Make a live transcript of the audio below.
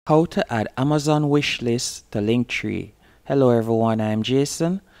How to add Amazon wishlist to Linktree. Hello everyone, I am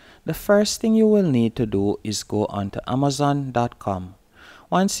Jason. The first thing you will need to do is go onto Amazon.com.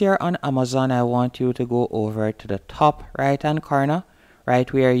 Once you're on Amazon, I want you to go over to the top right hand corner,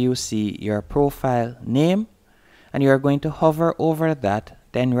 right where you see your profile name, and you're going to hover over that.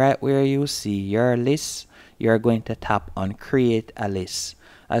 Then right where you see your list, you're going to tap on create a list,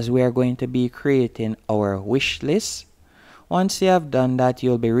 as we are going to be creating our wish list. Once you have done that,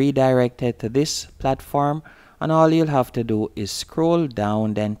 you'll be redirected to this platform, and all you'll have to do is scroll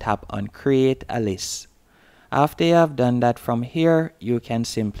down, then tap on create a list. After you have done that, from here you can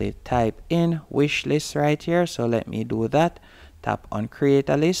simply type in wish list right here. So let me do that. Tap on create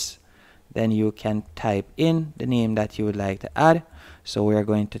a list. Then you can type in the name that you would like to add. So we're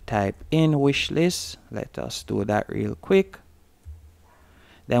going to type in wish list. Let us do that real quick.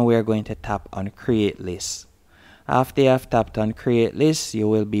 Then we're going to tap on create list. After you have tapped on create list, you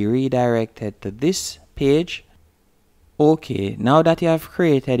will be redirected to this page. Okay, now that you have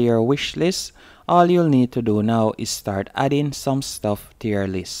created your wish list, all you'll need to do now is start adding some stuff to your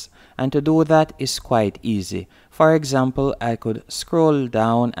list. And to do that is quite easy. For example, I could scroll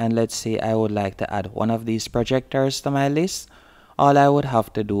down and let's say I would like to add one of these projectors to my list. All I would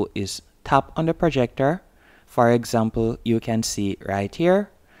have to do is tap on the projector. For example, you can see right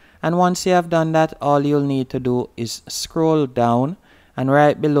here. And once you have done that, all you'll need to do is scroll down, and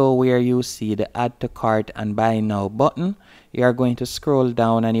right below where you see the add to cart and buy now button, you are going to scroll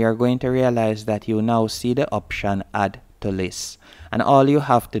down and you're going to realize that you now see the option add to list. And all you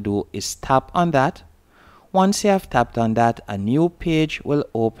have to do is tap on that. Once you have tapped on that, a new page will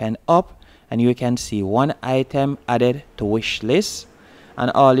open up and you can see one item added to wish list. And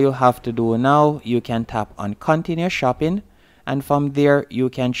all you have to do now, you can tap on continue shopping. And from there you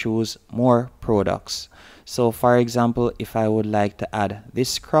can choose more products. So for example, if I would like to add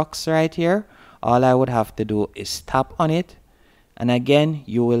this Crocs right here, all I would have to do is tap on it, and again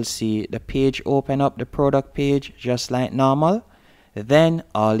you will see the page open up, the product page, just like normal. Then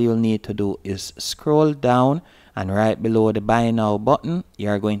all you'll need to do is scroll down, and right below the buy now button you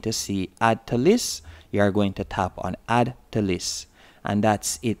are going to see add to list. You are going to tap on add to list. And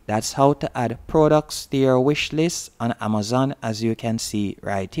that's it. That's how to add products to your wish list on Amazon, as you can see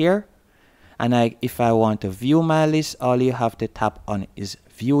right here. And if I want to view my list, all you have to tap on is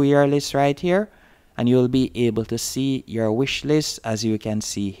view your list right here, and you'll be able to see your wish list, as you can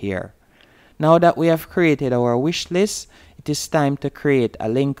see here. Now that we have created our wish list, it is time to create a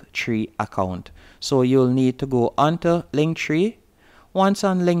Linktree account. So you'll need to go onto Linktree. Once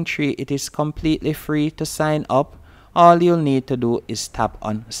on Linktree, it is completely free to sign up. All you'll need to do is tap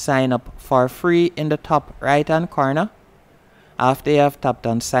on sign up for free in the top right hand corner. After you have tapped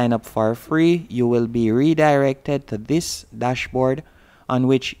on sign up for free, you will be redirected to this dashboard on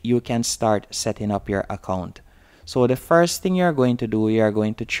which you can start setting up your account. So the first thing you're going to do, you're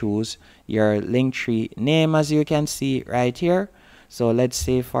going to choose your Linktree name, as you can see right here. So let's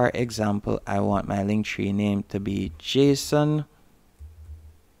say for example, I want my Linktree name to be Jason.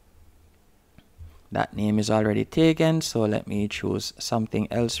 That name is already taken, so let me choose something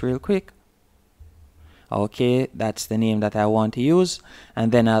else real quick. Okay, that's the name that I want to use,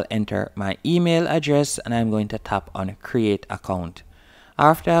 and then I'll enter my email address and I'm going to tap on create account.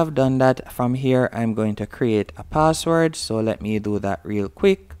 After I've done that, from here I'm going to create a password, so let me do that real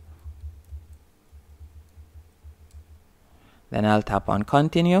quick. Then I'll tap on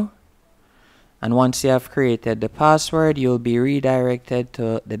continue. And once you have created the password, you'll be redirected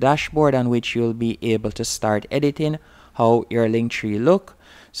to the dashboard on which you'll be able to start editing how your Linktree look.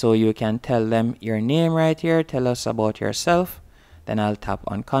 So you can tell them your name right here, tell us about yourself. Then I'll tap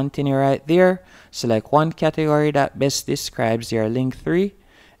on continue right there. Select one category that best describes your Linktree.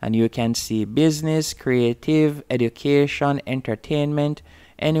 And you can see business, creative, education, entertainment.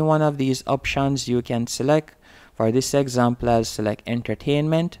 Any one of these options you can select. For this example, I'll select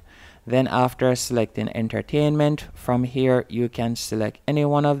entertainment. Then after selecting entertainment, from here you can select any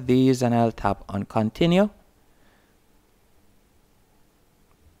one of these and I'll tap on continue.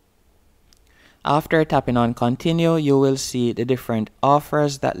 After tapping on continue, you will see the different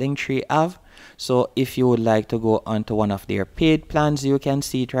offers that Linktree have. So if you would like to go onto one of their paid plans, you can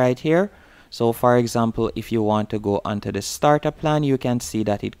see it right here. So for example, if you want to go onto the starter plan, you can see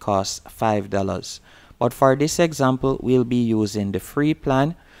that it costs $5. But for this example, we'll be using the free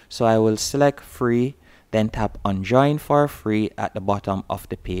plan. So I will select free, then tap on join for free at the bottom of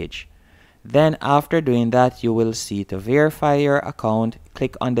the page. Then after doing that, you will see to verify your account,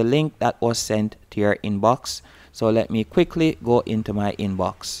 click on the link that was sent to your inbox. So let me quickly go into my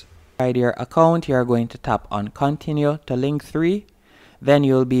inbox. Inside your account, you are going to tap on continue to Linktree. then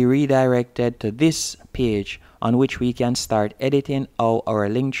you'll be redirected to this page on which we can start editing how our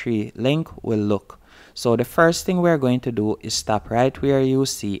Linktree link will look. So the first thing we're going to do is stop right where you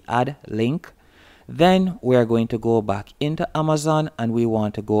see add link. Then we're going to go back into Amazon and we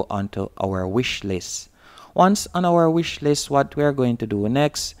want to go onto our wish list. Once on our wish list, what we're going to do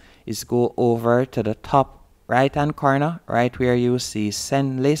next is go over to the top right hand corner, right where you see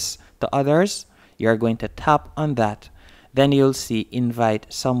send list to others. You're going to tap on that. Then you'll see invite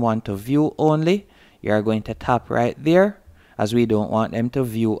someone to view only. You're going to tap right there, as we don't want them to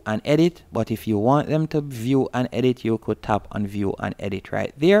view and edit. But if you want them to view and edit, you could tap on view and edit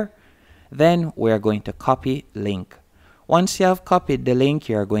right there. Then we're going to copy link. Once you have copied the link,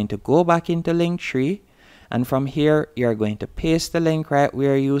 you're going to go back into Linktree. And from here, you're going to paste the link right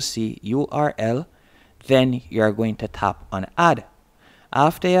where you see URL. Then you're going to tap on add.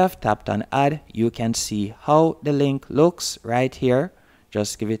 After you have tapped on add, you can see how the link looks right here.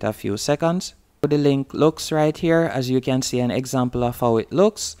 Just give it a few seconds. The link looks right here, as you can see an example of how it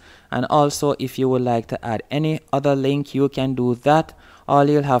looks. And also, if you would like to add any other link, you can do that. All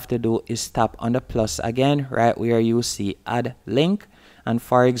you'll have to do is tap on the plus again right where you see add link. And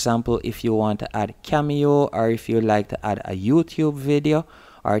for example, if you want to add Cameo, or if you like to add a YouTube video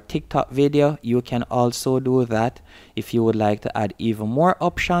or TikTok video, you can also do that if you would like to add even more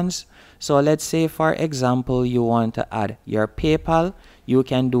options. So let's say, for example, you want to add your PayPal. You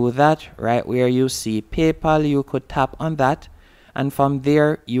can do that right where you see PayPal. You could tap on that. And from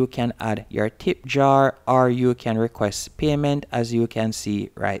there, you can add your tip jar, or you can request payment, as you can see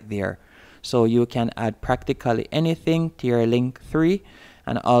right there. So you can add practically anything to your Linktree.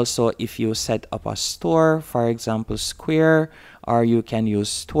 And also, if you set up a store, for example, Square, or you can use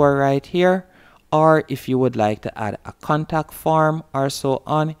store right here. Or if you would like to add a contact form or so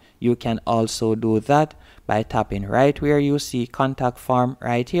on, you can also do that by tapping right where you see contact form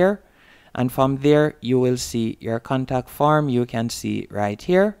right here. And from there, you will see your contact form. You can see right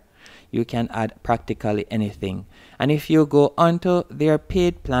here. You can add practically anything. And if you go onto their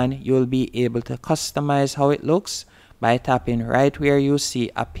paid plan, you'll be able to customize how it looks by tapping right where you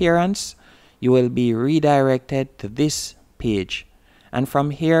see appearance. You will be redirected to this page. And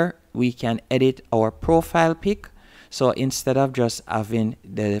from here, we can edit our profile pic. So instead of just having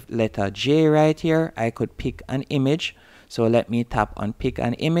the letter J right here, I could pick an image. So let me tap on pick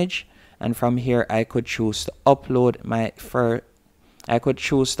an image. And from here, I could choose to upload my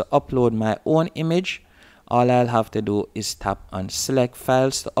own image. All I'll have to do is tap on select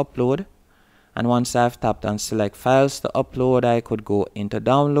files to upload. And once I've tapped on select files to upload, I could go into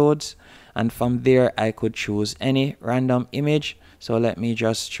downloads. And from there, I could choose any random image. So let me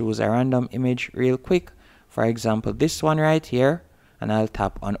just choose a random image real quick. For example, this one right here. And I'll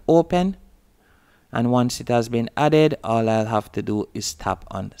tap on open. And once it has been added, all I'll have to do is tap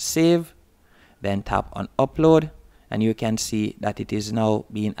on save, then tap on upload, and you can see that it is now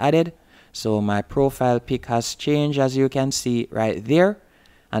being added. So my profile pic has changed, as you can see right there.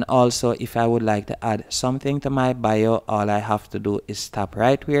 And also, if I would like to add something to my bio, all I have to do is tap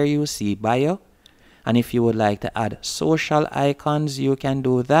right where you see bio. And if you would like to add social icons, you can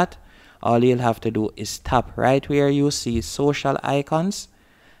do that. All you'll have to do is tap right where you see social icons.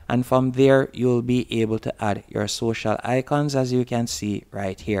 And from there, you'll be able to add your social icons, as you can see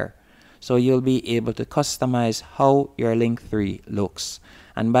right here. So you'll be able to customize how your Linktree looks.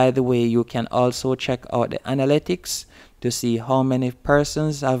 And by the way, you can also check out the analytics to see how many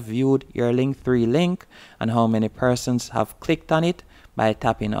persons have viewed your Linktree link and how many persons have clicked on it by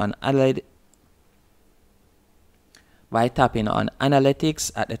tapping on analytics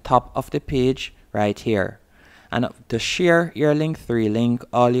at the top of the page right here. And to share your Linktree link,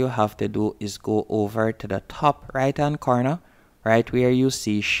 all you have to do is go over to the top right hand corner, right where you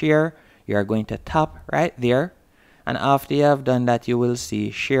see share. You're going to tap right there. And after you have done that, you will see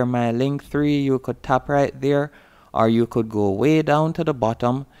share my Linktree. You could tap right there, or you could go way down to the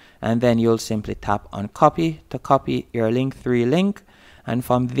bottom, and then you'll simply tap on copy to copy your Linktree link. And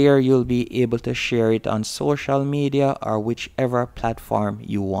from there, you'll be able to share it on social media or whichever platform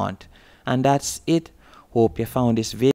you want. And that's it. Hope you found this video